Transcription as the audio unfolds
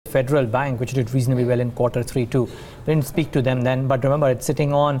Federal Bank, which did reasonably well in Q3 too. We didn't speak to them then, but remember, it's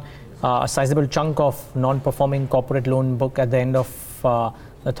sitting on a sizable chunk of non-performing corporate loan book at the end of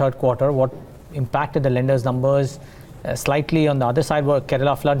the third quarter. What impacted the lenders' numbers slightly on the other side were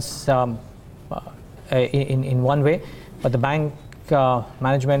Kerala floods in one way, but the bank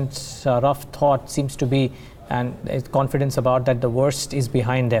management's rough thought seems to be, and confidence about that the worst is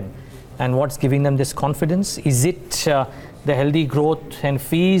behind them. And what's giving them this confidence? Is it the healthy growth and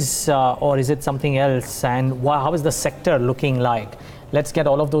fees, or is it something else? And how is the sector looking like? Let's get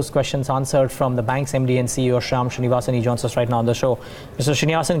all of those questions answered from the bank's MD and CEO, Srinivasan. He joins us right now on the show. Mr.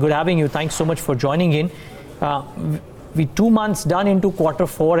 Srinivasan, good having you. Thanks so much for joining in. We 2 months done into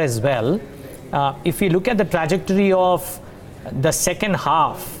Q4 as well. If we look at the trajectory of the second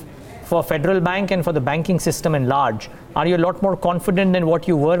half for Federal Bank and for the banking system in large, are you a lot more confident than what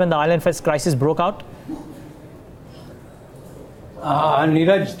you were when the IL&FS crisis broke out?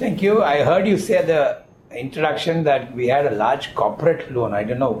 Neeraj, thank you. I heard you say the introduction that we had a large corporate loan. I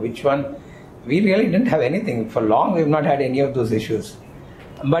don't know which one. We really didn't have anything. For long, we've not had any of those issues.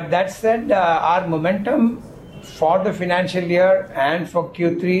 But that said, our momentum for the financial year and for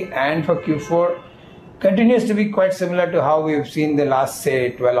Q3 and for Q4 continues to be quite similar to how we've seen the last,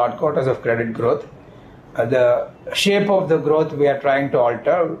 say, 12 odd quarters of credit growth. The shape of the growth we are trying to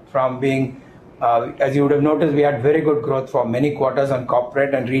alter from being, as you would have noticed, we had very good growth for many quarters on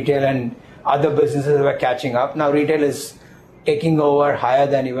corporate, and retail and other businesses were catching up. Now retail is taking over higher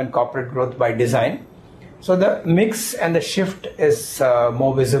than even corporate growth by design. So the mix and the shift is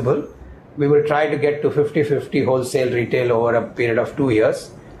more visible. We will try to get to 50-50 wholesale retail over a period of 2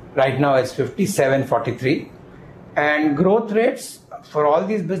 years. Right now it's 57-43. And growth rates for all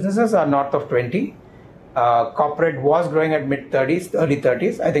these businesses are north of 20. Corporate was growing at mid-30s, early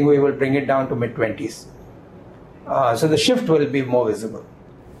 30s. I think we will bring it down to mid-20s. So the shift will be more visible.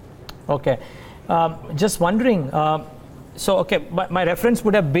 Okay. Just wondering, my reference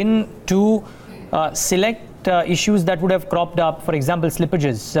would have been to select issues that would have cropped up, for example,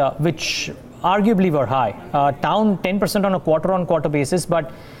 slippages, which arguably were high, down 10% on a quarter-on-quarter basis,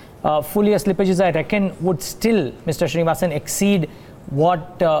 but full year slippages, I reckon, would still, Mr. Srinivasan, exceed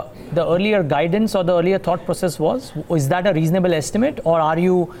what the earlier guidance or the earlier thought process was. Is that a reasonable estimate, or are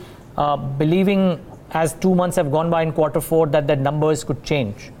you believing, as 2 months have gone by in Q4, that the numbers could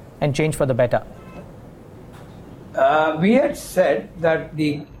change and change for the better? We had said that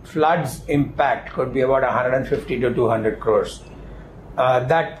the floods impact could be about 150 to 200 crores.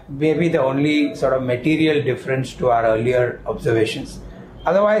 That may be the only sort of material difference to our earlier observations.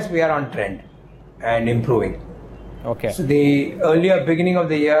 Otherwise, we are on trend and improving. Okay. So the earlier beginning of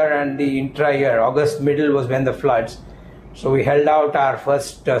the year and the intra-year, August middle was when the floods. So we held out our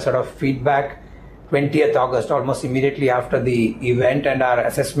first sort of feedback 20th August, almost immediately after the event, and our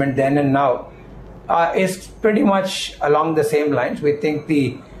assessment then and now is pretty much along the same lines. We think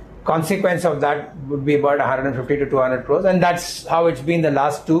the consequence of that would be about 150 to 200 crores, and that's how it's been the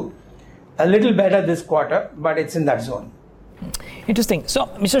last two. A little better this quarter, but it's in that zone. Interesting. So,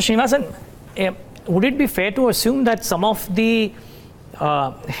 Mr. Srinivasan, would it be fair to assume that some of the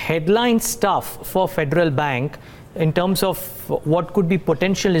headline stuff for Federal Bank in terms of what could be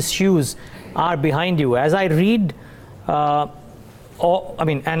potential issues are behind you? As I read, and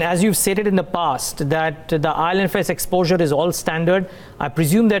as you've stated in the past, that the IL&FS exposure is all standard. I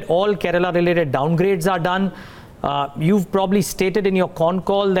presume that all Kerala-related downgrades are done. You've probably stated in your con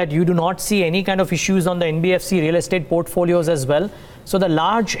call that you do not see any kind of issues on the NBFC real estate portfolios as well. So the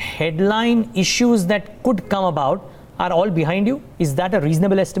large headline issues that could come about are all behind you. Is that a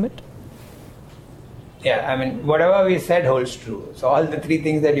reasonable estimate? Yeah, I mean, whatever we said holds true. So all the three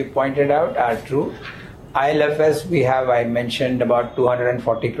things that you pointed out are true. IL&FS, I mentioned about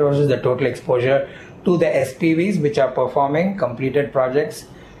 240 crores is the total exposure to the SPVs, which are performing completed projects,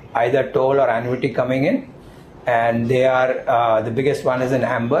 either toll or annuity coming in. And they are, the biggest one is in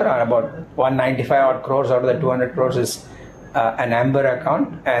Amber, about 195 odd crores out of the 200 crores is an Amber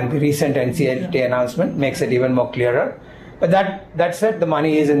account. And the recent NCLT announcement makes it even more clearer. But that said, the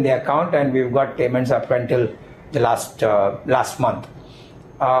money is in the account, and we've got payments up until the last month.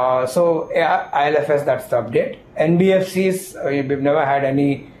 So IL&FS, that's the update. NBFCs, we've never had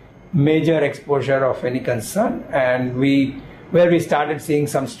any major exposure of any concern, and where we started seeing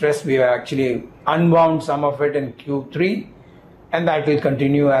some stress, we actually unwound some of it in Q3, and that will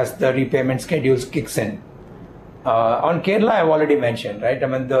continue as the repayment schedules kicks in. On Kerala, I've already mentioned, right? I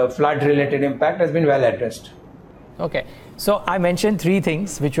mean, the flood-related impact has been well addressed. Okay, so I mentioned three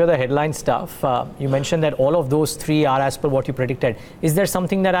things which were the headline stuff. You mentioned that all of those three are as per what you predicted. Is there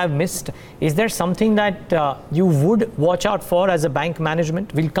something that I've missed? Is there something that you would watch out for as a bank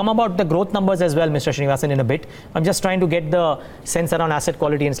management? We'll come about the growth numbers as well, Mr. Srinivasan, in a bit. I'm just trying to get the sense around asset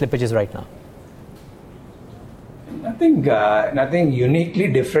quality and slippages right now. Nothing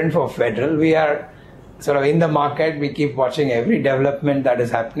uniquely different for Federal. We are sort of in the market. We keep watching every development that is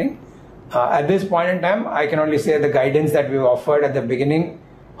happening. At this point in time, I can only say the guidance that we've offered at the beginning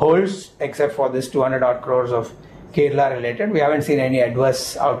holds, except for this 200 odd crores of Kerala related. We haven't seen any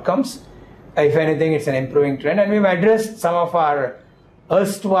adverse outcomes. If anything, it's an improving trend. And we've addressed some of our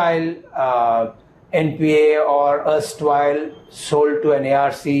erstwhile NPA or erstwhile sold to an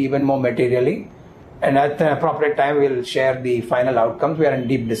ARC even more materially. And at the appropriate time, we'll share the final outcomes. We are in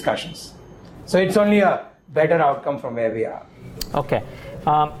deep discussions. So it's only a better outcome from where we are. Okay.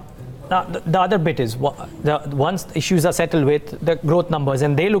 Now, the other bit is, once issues are settled with the growth numbers,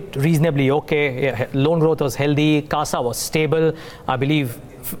 and they looked reasonably okay. Loan growth was healthy, CASA was stable. I believe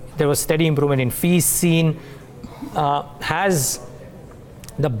there was steady improvement in fees seen. Has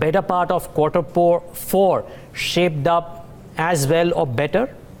the better part of quarter four shaped up as well or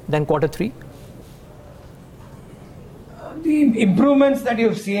better than quarter three? The improvements that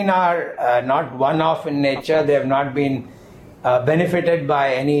you've seen are not one-off in nature. They have not been benefited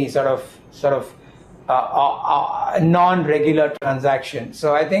by any sort of non-regular transaction.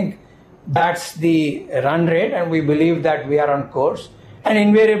 So I think that's the run rate, and we believe that we are on course. And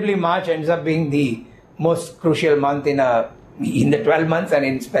invariably, March ends up being the most crucial month in the 12 months, and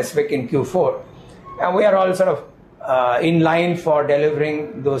in specific in Q4. And we are all sort of in line for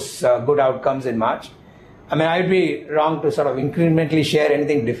delivering those good outcomes in March. I mean, I'd be wrong to sort of incrementally share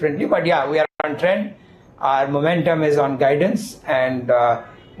anything differently, but yeah, we are on trend. Our momentum is on guidance, and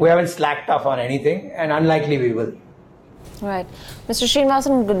we haven't slacked off on anything, and unlikely we will. Right. Mr.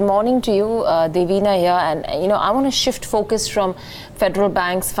 Srinivasan, good morning to you. Devina here. And, I want to shift focus from Federal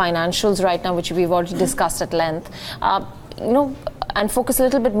Bank's financials right now, which we've already discussed at length, and focus a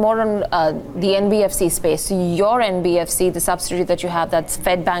little bit more on the NBFC space. So your NBFC, the subsidiary that you have, that's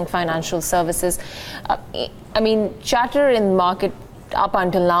Fed Bank Financial Services. Chatter in the market up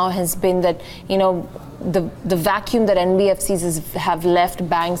until now has been that, the vacuum that NBFCs have left,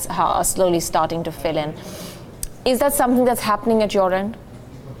 banks are slowly starting to fill in. Is that something that's happening at your end?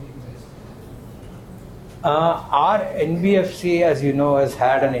 Our NBFC, as you know, has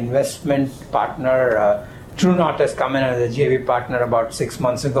had an investment partner. True North has come in as a JV partner about 6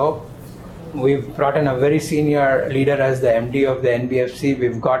 months ago. We've brought in a very senior leader as the MD of the NBFC.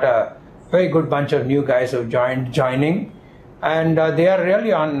 We've got a very good bunch of new guys who've joining. And they are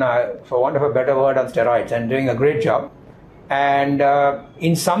really on, for want of a better word, on steroids and doing a great job. And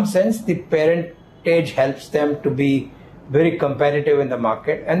in some sense, the parentage helps them to be very competitive in the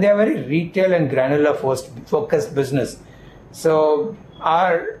market. And they are very retail and granular focused business. So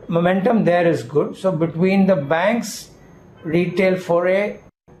our momentum there is good. So between the bank's retail foray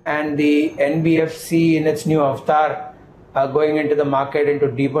and the NBFC in its new avatar going into the market,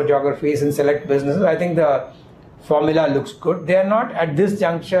 into deeper geographies and select businesses, I think the formula looks good. They are not at this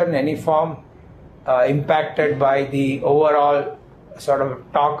juncture in any form impacted by the overall sort of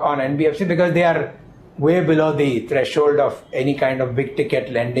talk on NBFC, because they are way below the threshold of any kind of big ticket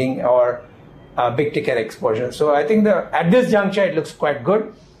lending or big ticket exposure. So I think at this juncture it looks quite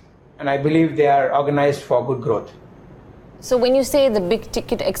good, and I believe they are organized for good growth. So when you say the big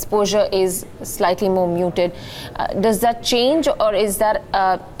ticket exposure is slightly more muted, does that change, or is that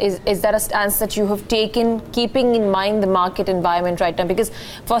a stance that you have taken keeping in mind the market environment right now? Because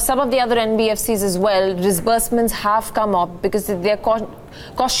for some of the other NBFCs as well, disbursements have come up because they're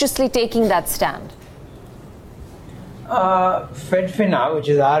cautiously taking that stand. FedFina, which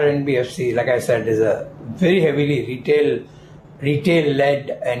is our NBFC, like I said, is a very heavily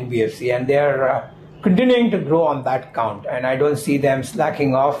retail-led NBFC, and they are continuing to grow on that count, and I don't see them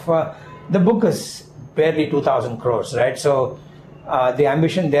slacking off. The book is barely 2,000 crores, right? So the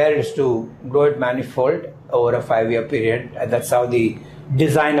ambition there is to grow it manifold over a 5-year period. That's how the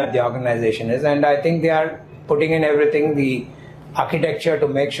design of the organization is, and I think they are putting in everything, the architecture, to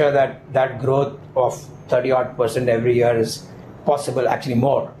make sure that that growth of 30-odd% every year is possible, actually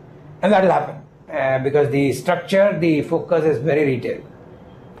more, and that will happen because the structure, the focus is very retail.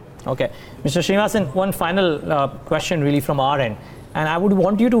 Okay. Mr. Srinivasan, one final question really from our end. And I would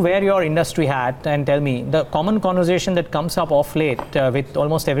want you to wear your industry hat and tell me, the common conversation that comes up off late with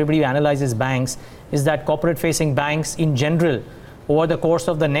almost everybody who analyzes banks is that corporate-facing banks in general, over the course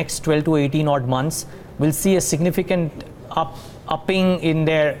of the next 12 to 18 odd months, will see a significant upping in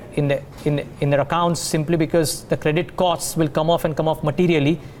their accounts simply because the credit costs will come off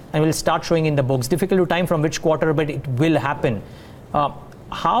materially and will start showing in the books. Difficult to time from which quarter, but it will happen.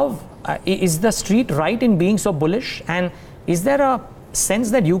 How is the street right in being so bullish? And is there a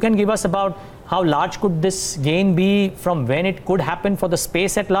sense that you can give us about how large could this gain be from when it could happen for the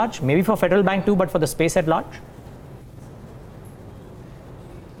space at large? Maybe for Federal Bank too, but for the space at large?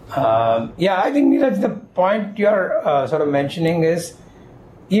 Yeah, I think Neeraj, the point you're sort of mentioning is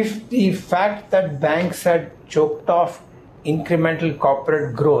if the fact that banks had choked off incremental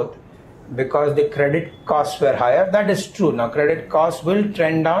corporate growth because the credit costs were higher, that is true. Now, credit costs will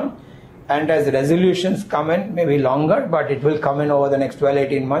trend down, and as resolutions come in, maybe longer, but it will come in over the next 12,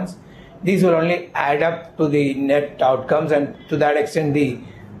 18 months. These will only add up to the net outcomes, and to that extent, the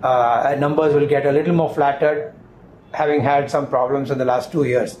numbers will get a little more flattered, having had some problems in the last 2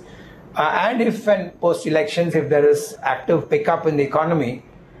 years. And if and post-elections, if there is active pickup in the economy,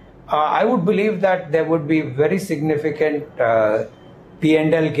 I would believe that there would be very significant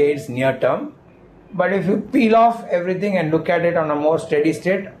P&L gains near term. But if you peel off everything and look at it on a more steady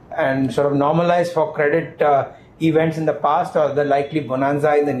state and sort of normalize for credit events in the past or the likely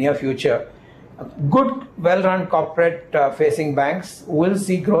bonanza in the near future, good, well-run corporate-facing banks will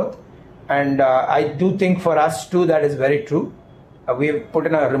see growth. And I do think for us too that is very true. We've put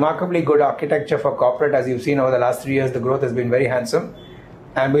in a remarkably good architecture for corporate. As you've seen over the last 3 years, the growth has been very handsome.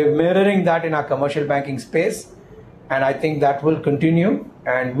 And we're mirroring that in our commercial banking space. And I think that will continue.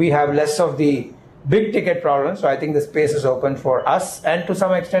 And we have less of the big ticket problems. So I think the space is open for us and to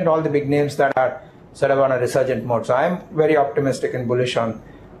some extent all the big names that are sort of on a resurgent mode. So I'm very optimistic and bullish on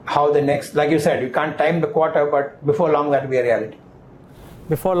how the next, like you said, you can't time the quarter, but before long that will be a reality.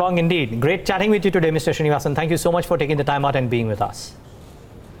 Before long indeed. Great chatting with you today, Mr. Srinivasan. Thank you so much for taking the time out and being with us.